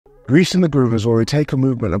Greasing the groove is where we take a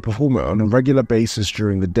movement and perform it on a regular basis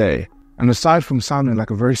during the day. And aside from sounding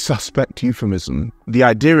like a very suspect euphemism, the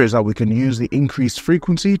idea is that we can use the increased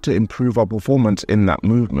frequency to improve our performance in that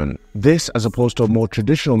movement. This, as opposed to a more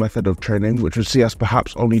traditional method of training, which would see us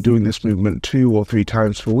perhaps only doing this movement 2 or 3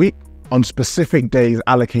 times per week, on specific days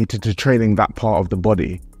allocated to training that part of the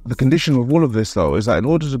body. The condition with all of this, though, is that in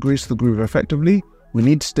order to grease the groove effectively, we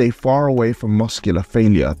need to stay far away from muscular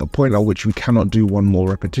failure, the point at which we cannot do one more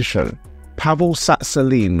repetition. Pavel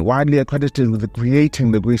Tsatsouline, widely accredited with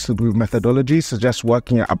creating the Grease the Groove methodology, suggests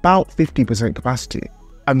working at about 50% capacity.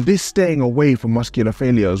 And this staying away from muscular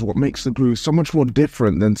failure is what makes the groove so much more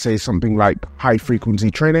different than, say, something like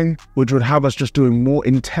high-frequency training, which would have us just doing more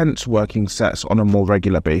intense working sets on a more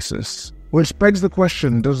regular basis. Which begs the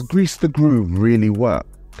question, does Grease the Groove really work?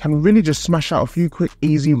 Can we really just smash out a few quick,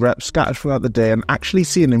 easy reps scattered throughout the day and actually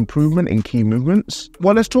see an improvement in key movements?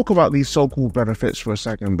 Well, let's talk about these so-called benefits for a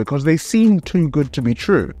second, because they seem too good to be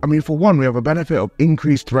true. I mean, for one, we have a benefit of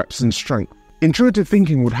increased reps and strength. Intuitive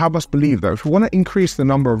thinking would have us believe that if we want to increase the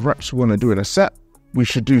number of reps we want to do in a set, we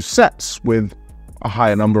should do sets with a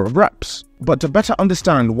higher number of reps. But to better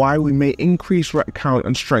understand why we may increase rep count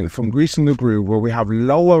and strength from greasing the groove where we have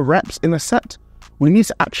lower reps in a set, we need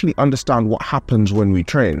to actually understand what happens when we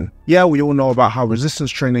train. Yeah, we all know about how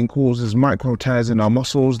resistance training causes micro tears in our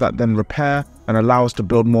muscles that then repair and allow us to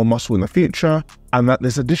build more muscle in the future, and that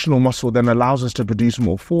this additional muscle then allows us to produce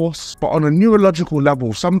more force. But on a neurological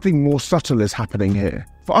level, something more subtle is happening here.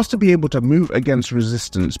 For us to be able to move against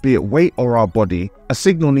resistance, be it weight or our body, a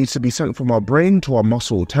signal needs to be sent from our brain to our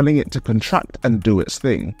muscle, telling it to contract and do its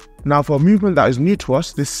thing. Now, for a movement that is new to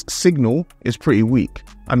us, this signal is pretty weak,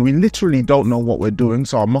 and we literally don't know what we're doing,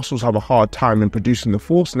 so our muscles have a hard time in producing the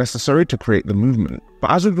force necessary to create the movement.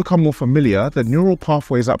 But as we become more familiar, the neural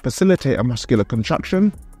pathways that facilitate a muscular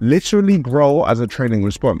contraction literally grow as a training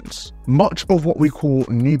response. Much of what we call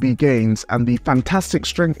newbie gains and the fantastic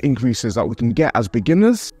strength increases that we can get as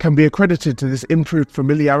beginners can be accredited to this improved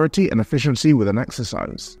familiarity and efficiency with an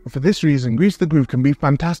exercise. For this reason, Grease the Groove can be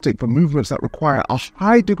fantastic for movements that require a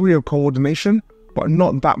high degree of coordination, but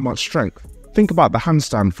not that much strength. Think about the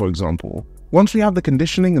handstand, for example. Once we have the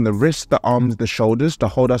conditioning in the wrists, the arms, the shoulders to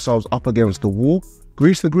hold ourselves up against the wall,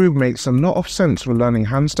 Grease the Groove makes a lot of sense for learning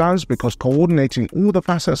handstands, because coordinating all the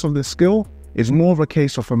facets of this skill is more of a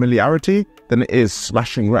case of familiarity than it is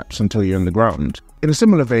slashing reps until you're in the ground. In a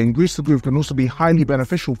similar vein, Grease the Groove can also be highly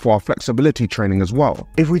beneficial for our flexibility training as well.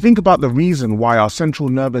 If we think about the reason why our central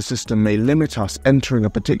nervous system may limit us entering a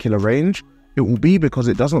particular range, it will be because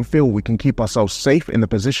it doesn't feel we can keep ourselves safe in the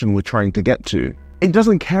position we're trying to get to. It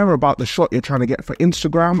doesn't care about the shot you're trying to get for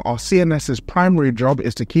Instagram. Our CNS's primary job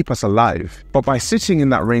is to keep us alive. But by sitting in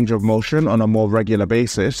that range of motion on a more regular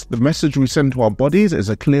basis, the message we send to our bodies is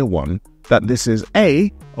a clear one, that this is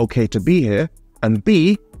A, okay to be here, and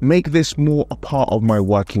B, make this more a part of my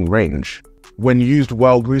working range. When used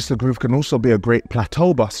well, Grease the Groove can also be a great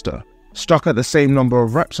plateau buster. Stuck at the same number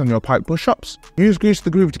of reps on your pike push-ups, use Grease the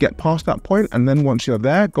Groove to get past that point, and then once you're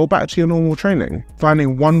there, go back to your normal training.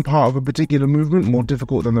 Finding one part of a particular movement more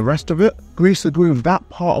difficult than the rest of it, Grease the Groove that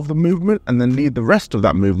part of the movement and then lead the rest of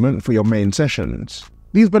that movement for your main sessions.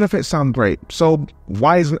 These benefits sound great, so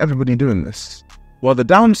why isn't everybody doing this? Well, the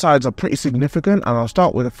downsides are pretty significant, and I'll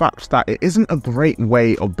start with the fact that it isn't a great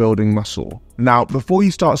way of building muscle. Now, before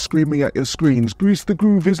you start screaming at your screens, Grease the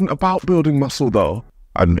Groove isn't about building muscle though.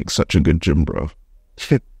 I'd make such a good gym bro.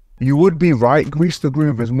 You would be right, Grease the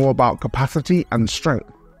Groove is more about capacity and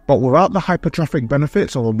strength. But without the hypertrophic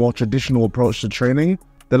benefits of a more traditional approach to training,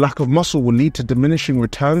 the lack of muscle will lead to diminishing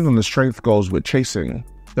returns on the strength goals we're chasing.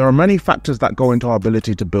 There are many factors that go into our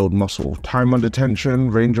ability to build muscle: time under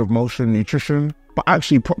tension, range of motion, nutrition. But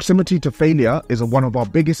actually, proximity to failure is one of our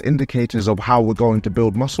biggest indicators of how we're going to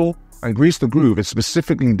build muscle, and Grease the Groove is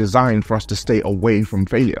specifically designed for us to stay away from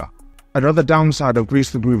failure. Another downside of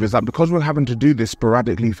Grease the Groove is that because we're having to do this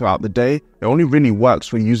sporadically throughout the day, it only really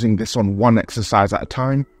works when using this on one exercise at a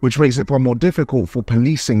time, which makes it far more difficult for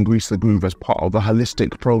policing Grease the Groove as part of a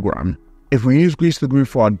holistic program. If we use Grease the Groove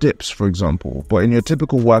for our dips, for example, but in your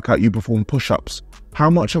typical workout you perform push-ups, how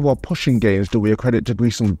much of our pushing gains do we accredit to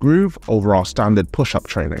Grease the Groove over our standard push-up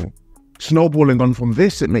training? Snowballing on from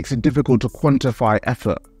this, it makes it difficult to quantify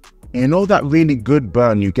effort. You know that really good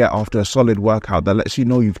burn you get after a solid workout that lets you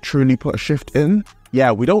know you've truly put a shift in?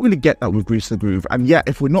 Yeah, we don't really get that with Grease the Groove, and yet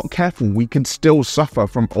if we're not careful, we can still suffer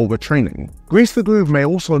from overtraining. Grease the Groove may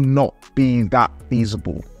also not be that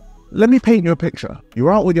feasible. Let me paint you a picture.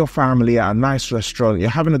 You're out with your family at a nice restaurant, you're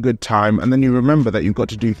having a good time, and then you remember that you've got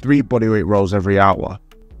to do 3 bodyweight rows every hour.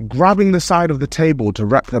 Grabbing the side of the table to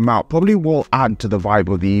rep them out probably will add to the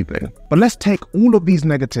vibe of the evening. But let's take all of these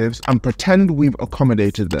negatives and pretend we've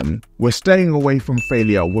accommodated them. We're staying away from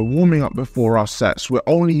failure, we're warming up before our sets, we're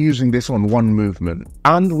only using this on one movement,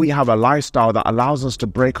 and we have a lifestyle that allows us to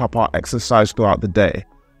break up our exercise throughout the day.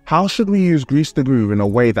 How should we use Grease the Groove in a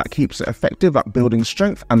way that keeps it effective at building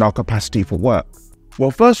strength and our capacity for work?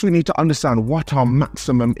 Well, first we need to understand what our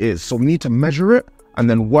maximum is, so we need to measure it and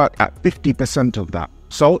then work at 50% of that.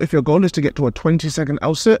 So if your goal is to get to a 20-second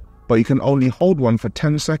L-sit, but you can only hold one for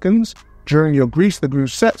 10 seconds, during your Grease the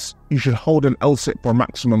Groove sets, you should hold an L-sit for a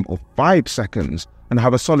maximum of 5 seconds and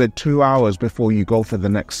have a solid 2 hours before you go for the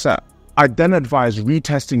next set. I'd then advise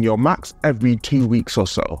retesting your max every 2 weeks or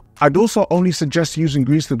so. I'd also only suggest using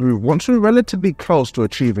Grease the Groove once we're relatively close to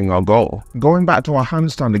achieving our goal. Going back to our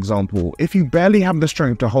handstand example, if you barely have the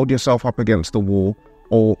strength to hold yourself up against the wall,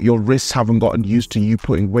 or your wrists haven't gotten used to you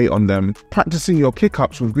putting weight on them, practicing your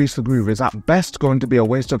kick-ups with Grease the Groove is at best going to be a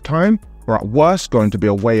waste of time, or at worst going to be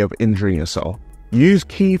a way of injuring yourself. Use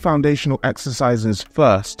key foundational exercises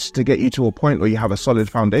first to get you to a point where you have a solid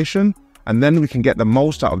foundation, and then we can get the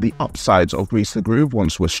most out of the upsides of Grease the Groove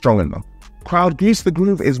once we're strong enough. Crowd, Grease the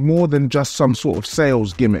Groove is more than just some sort of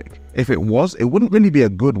sales gimmick. If it was, it wouldn't really be a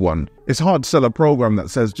good one. It's hard to sell a program that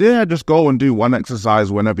says, yeah, just go and do one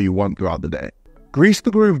exercise whenever you want throughout the day. Grease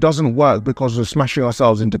the Groove doesn't work because we're smashing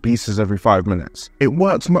ourselves into pieces every 5 minutes. It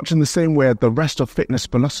works much in the same way as the rest of fitness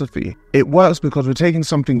philosophy. It works because we're taking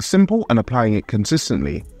something simple and applying it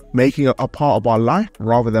consistently, making it a part of our life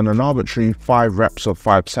rather than an arbitrary 5 reps of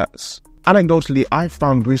 5 sets. Anecdotally, I've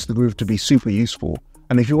found Grease the Groove to be super useful,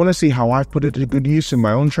 and if you want to see how I've put it to good use in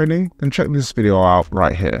my own training, then check this video out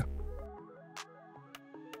right here.